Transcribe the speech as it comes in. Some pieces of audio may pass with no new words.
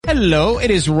Hello, it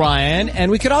is Ryan,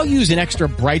 and we could all use an extra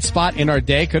bright spot in our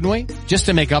day, couldn't we? Just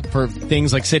to make up for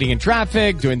things like sitting in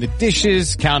traffic, doing the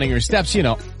dishes, counting your steps, you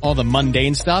know, all the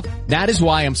mundane stuff. That is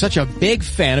why I'm such a big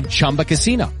fan of Chumba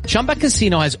Casino. Chumba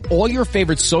Casino has all your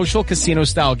favorite social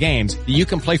casino-style games that you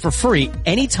can play for free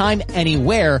anytime,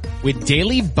 anywhere with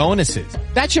daily bonuses.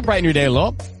 That should brighten your day a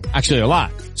little. Actually, a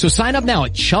lot. So sign up now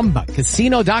at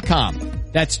ChumbaCasino.com.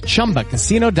 That's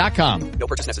ChumbaCasino.com. No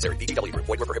purchase necessary. VGW Group.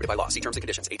 Void where prohibited by law. See terms and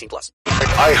conditions. 18+.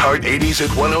 I Heart 80s at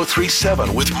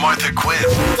 103.7 with Martha Quinn.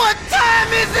 What time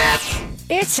is it?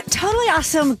 It's totally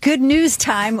awesome good news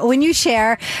time when you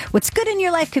share what's good in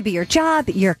your life. Could be your job,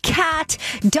 your cat.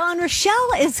 Dawn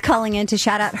Rochelle is calling in to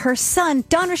shout out her son.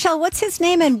 Dawn Rochelle, what's his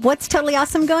name and what's totally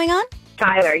awesome going on?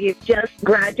 Tyler. He's just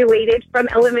graduated from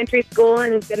elementary school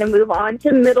and is going to move on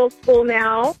to middle school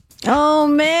now. Oh,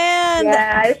 man.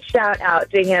 Yes, shout out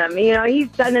to him. You know, he's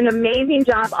done an amazing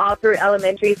job all through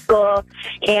elementary school,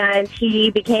 and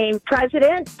he became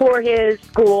president for his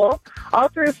school all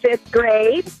through 5th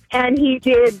grade, and he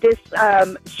did this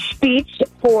speech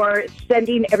for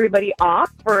sending everybody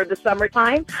off for the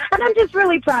summertime, and I'm just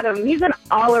really proud of him. He's an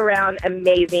all-around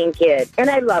amazing kid, and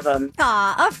I love him.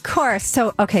 Aw, of course.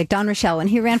 So, okay, Dawn Rochelle, when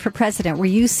he ran for president, were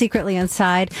you secretly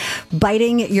inside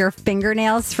biting your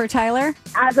fingernails for Tyler?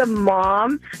 As a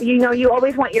mom, you know, you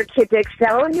always want your kid to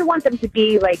excel and you want them to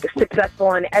be like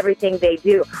successful in everything they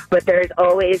do. But there's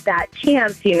always that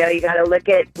chance, you know, you got to look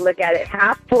at it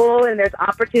half full and there's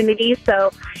opportunities.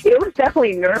 So it was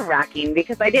definitely nerve wracking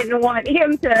because I didn't want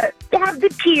him to have the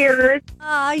tears.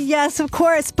 Yes, of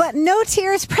course. But no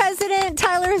tears, President.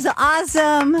 Tyler's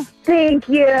awesome. Thank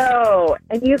you.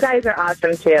 And you guys are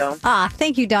awesome too.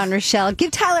 Thank you, Dawn Rochelle.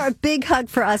 Give Tyler a big hug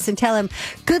for us and tell him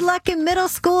good luck in middle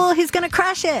school. He's going to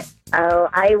crush it. Oh,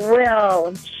 I will.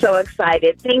 I'm so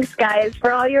excited. Thanks, guys,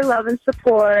 for all your love and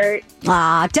support.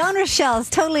 Dawn Rochelle is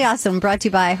totally awesome. Brought to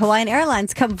you by Hawaiian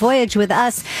Airlines. Come voyage with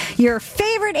us. Your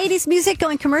favorite 80s music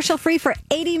going commercial free for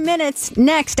 80 minutes.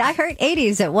 Next, I Heart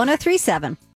 80s at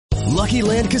 103.7. Lucky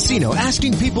Land Casino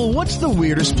asking people, what's the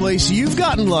weirdest place you've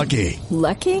gotten lucky?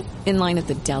 Lucky? In line at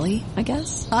the deli, I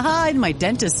guess? Aha, in my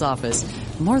dentist's office.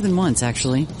 More than once,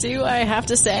 actually. Do I have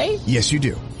to say? Yes, you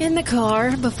do. In the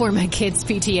car before my kids'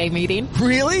 PTA meeting.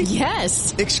 Really?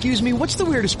 Yes. Excuse me, what's the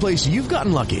weirdest place you've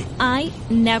gotten lucky? I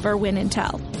never win and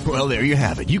tell. Well, there you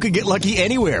have it. You can get lucky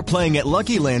anywhere, playing at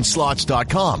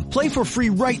LuckyLandSlots.com. Play for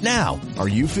free right now. Are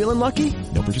you feeling lucky?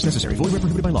 No purchase necessary. Void where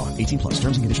prohibited by law. 18+.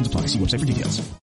 Terms and conditions apply. See website for details.